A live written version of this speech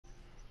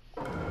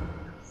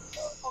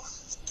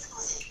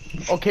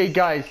Okay,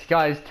 guys,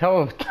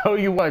 tell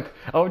you what.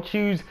 I'll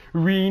choose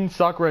Reen,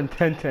 Sakura, and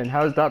Tenten.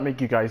 How does that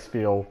make you guys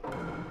feel?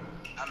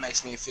 That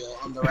makes me feel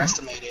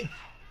underestimated.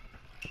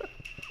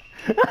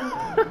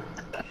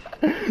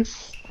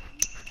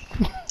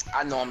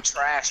 I know I'm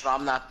trash, but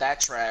I'm not that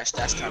trash.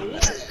 That's kind of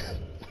messed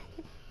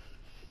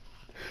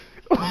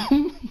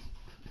up.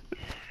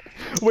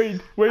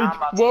 Wait, I'm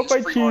about to what if use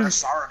I pre-order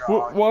choose...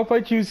 Saradon. What if I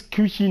choose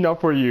Kushina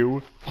for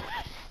you?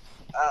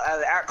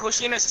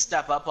 Kushina's a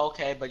step up,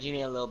 okay, but you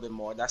need a little bit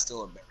more. That's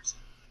still embarrassing.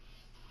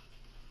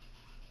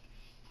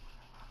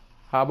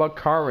 How about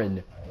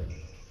Karin?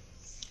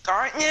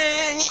 Karin,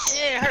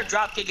 yeah, her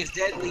dropkick is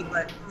deadly,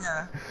 but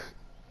yeah.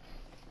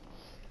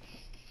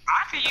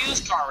 I could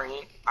use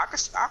Karin. I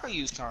could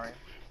use Karin.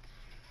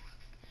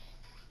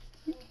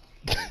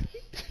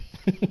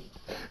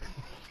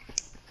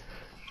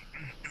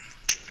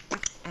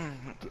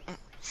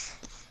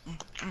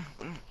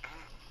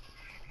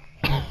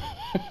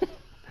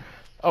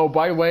 Oh,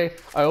 by the way,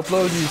 I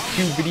uploaded these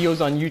 2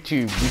 videos on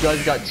YouTube. You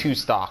guys got 2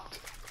 stocked.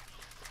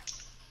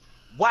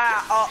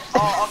 Wow.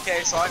 Oh,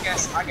 okay. So I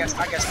guess we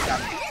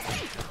got it.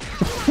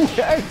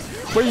 Yes!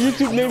 My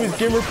YouTube name is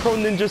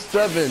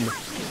GamerProNinja7.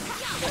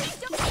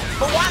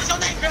 But why's your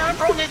name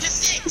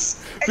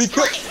GamerProNinja6?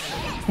 Because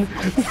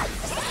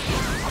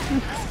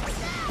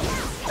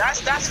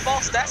That's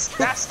false. That's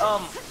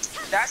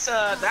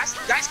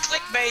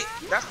clickbait.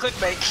 That's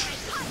clickbait.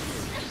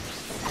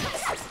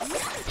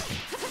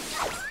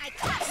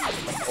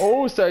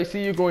 oh, so I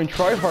see you going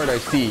try hard. I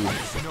see. If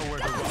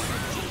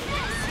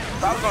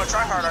I was gonna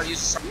try hard, I'd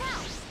use.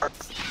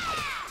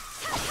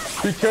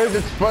 Because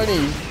it's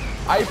funny.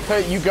 I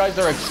bet you guys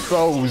are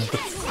exposed.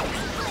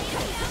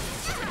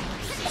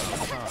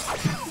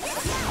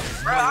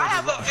 Bro, I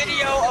have a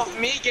video of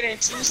me getting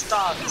 2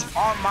 stocks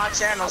on my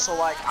channel, so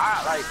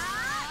I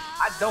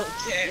don't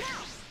care.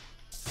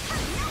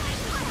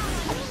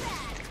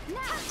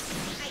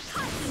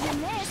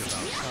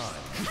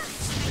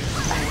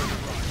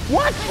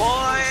 What?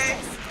 Boy.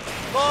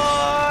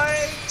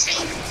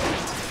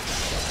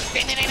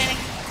 Ding, ding, ding, ding.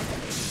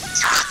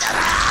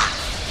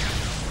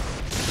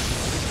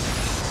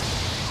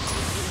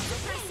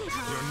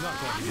 You're not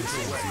going to get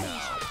away now.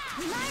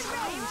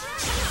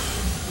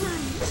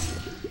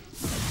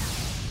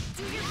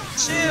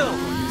 Chill.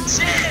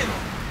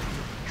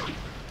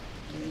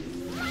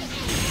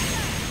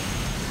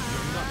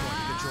 You're not going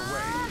to get your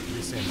way.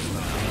 This ends now.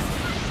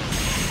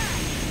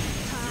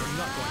 You're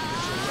not going to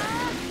get your way.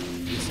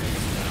 This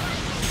ends now.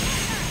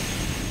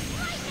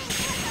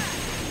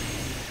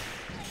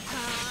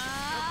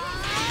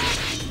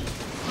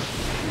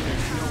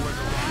 There's nowhere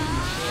to run.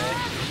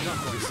 You're not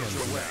going to get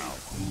your way.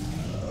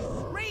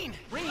 Rain!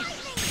 You're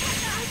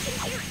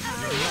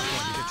not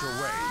going to get your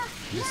way.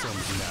 This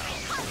ends now.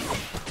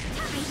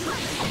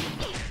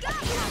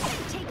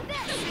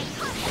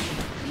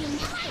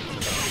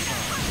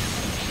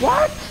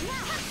 What?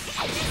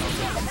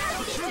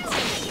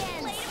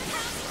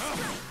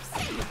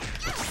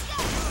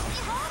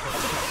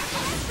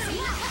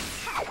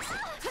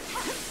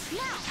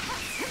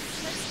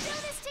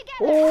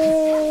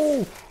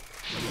 Oh!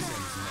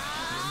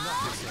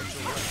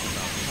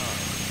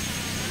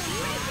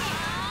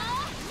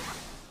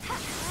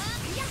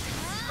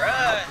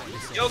 Bruh.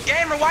 Yo,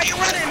 gamer, why you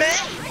running, man?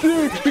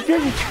 Dude,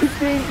 because it's too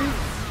dangerous.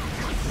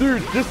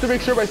 Dude, just to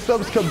make sure my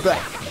subs come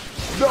back.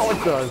 No,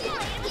 it does.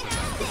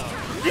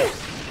 There's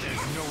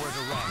nowhere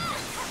to run.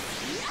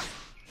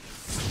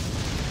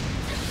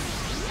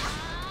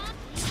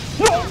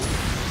 No!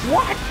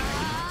 What?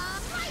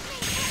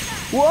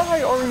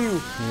 Why are you?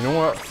 You know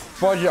what?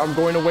 Fudge it, I'm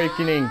going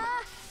Awakening.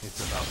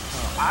 It's about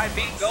time. I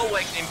beat Go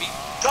Awakening, beat.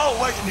 Go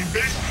Awakening,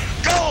 bitch!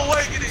 Go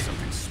Awakening!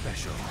 Something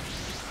special.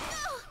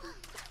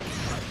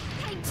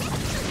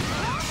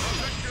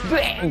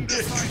 Bang!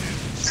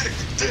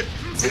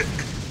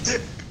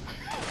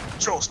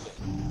 Troll spin.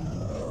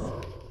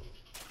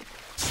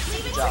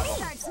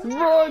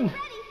 Run!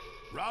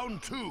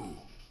 Round 2.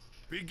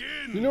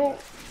 Begin. You know,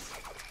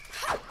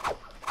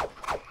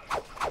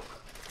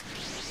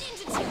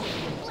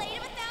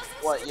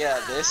 What? Yeah,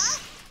 this.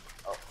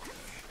 Oh.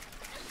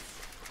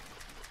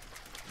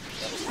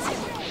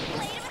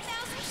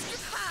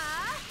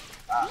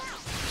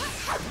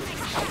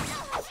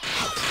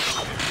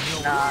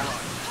 Nah,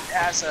 it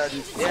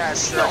has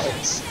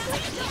strengths.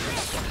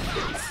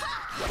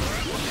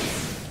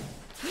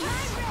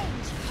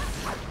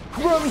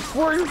 run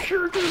for your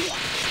sugar!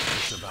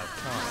 It's about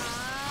time.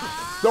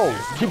 No,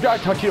 keep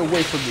that touching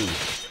away from me.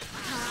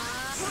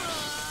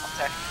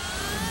 Okay.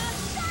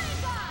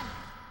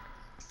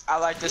 I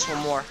like this one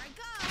more.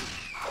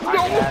 No!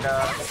 I had,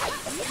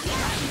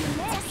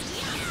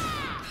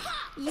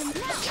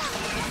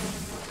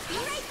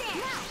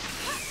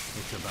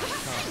 It's about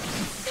time.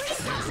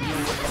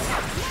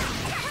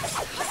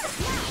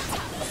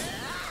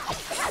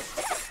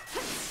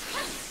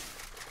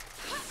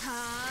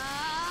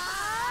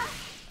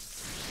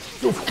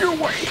 No, get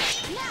away!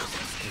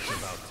 It's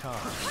about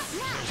time.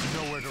 There's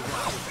nowhere to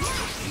run.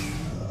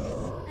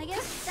 I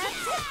guess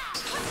that's it.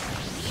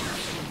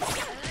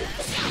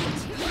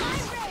 My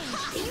range.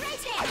 Be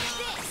right there.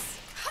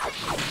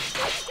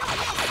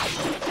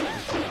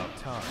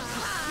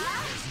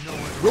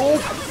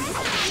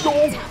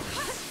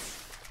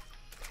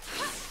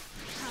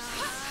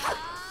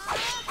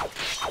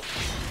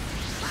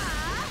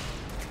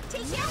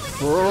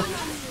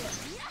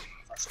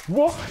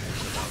 What?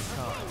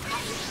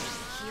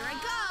 Here I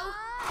go.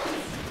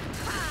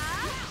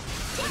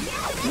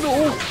 No!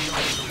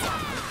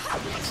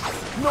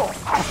 No!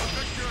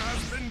 Victor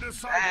has been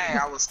decided. Dang,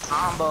 I was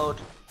comboed.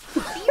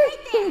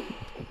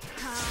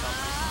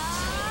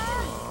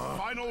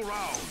 Final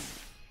round.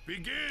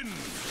 Begin.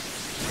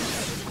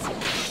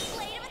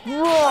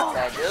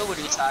 That good with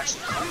Itachi.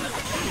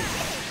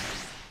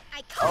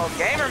 Oh,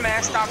 gamer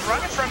man, stop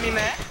running from me,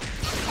 man.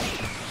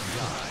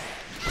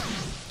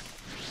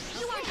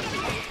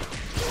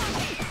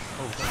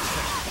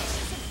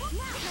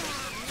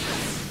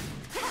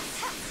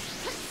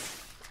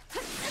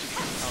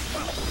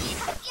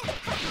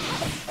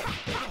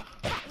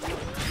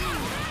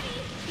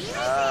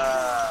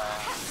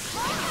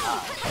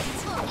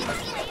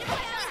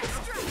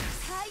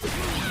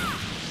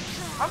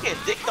 I'm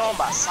getting dicked on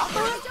by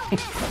Sakura?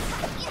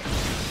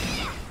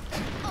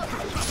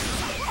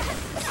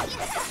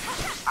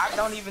 I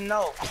don't even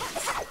know.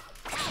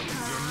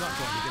 You're not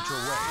going to get your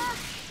way.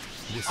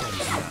 This ends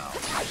now.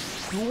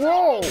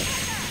 Whoa!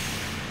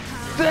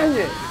 Dang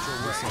it!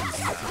 This ends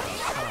now.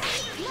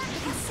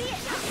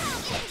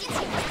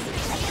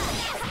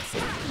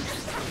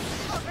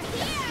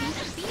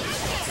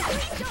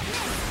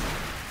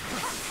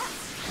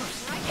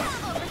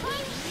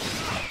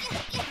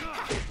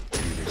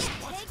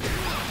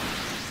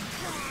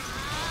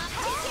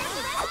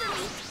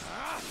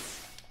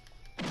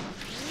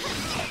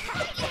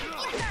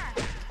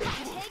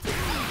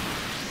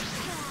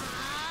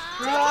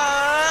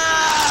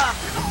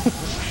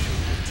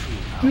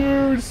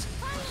 Dude!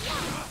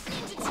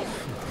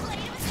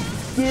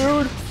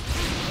 Dude!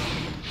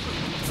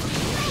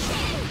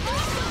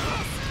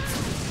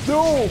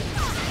 No!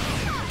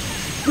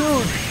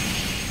 Dude!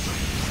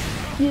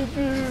 Dude.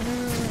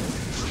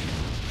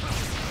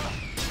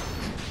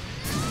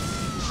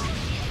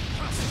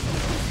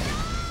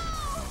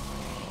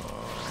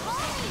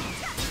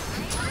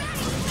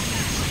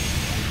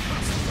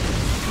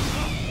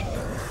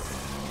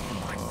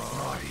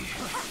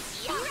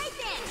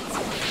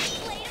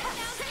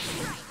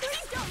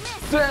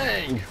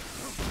 Dang!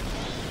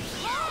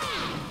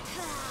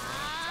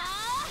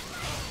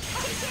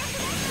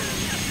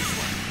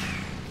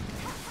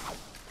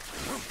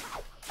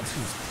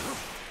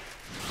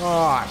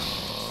 Gosh.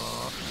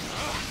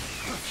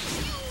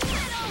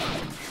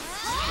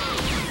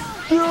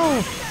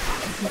 Dude!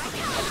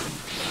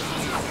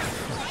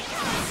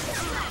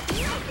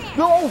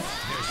 No!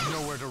 There's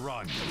nowhere to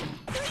run.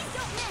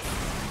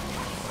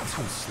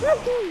 Too slow.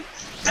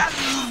 That's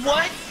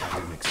what? I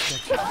didn't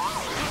expect it.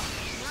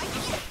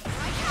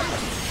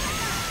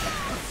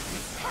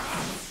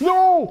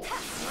 No!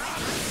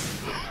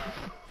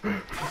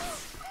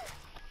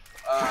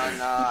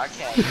 No, I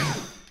can't.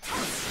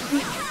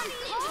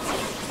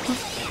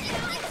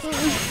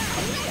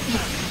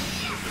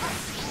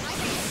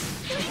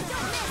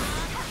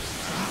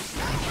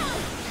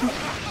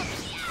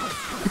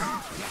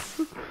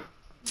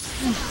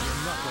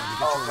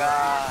 Oh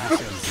god.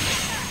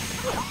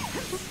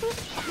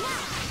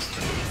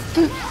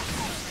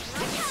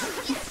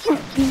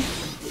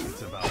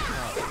 It's about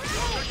time.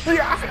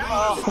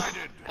 Oh.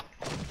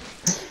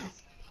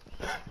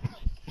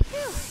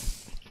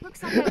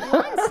 Looks like I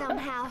won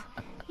somehow.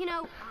 You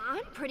know,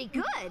 I'm pretty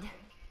good.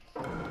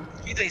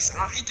 He thinks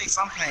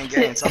I'm playing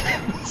games. Okay.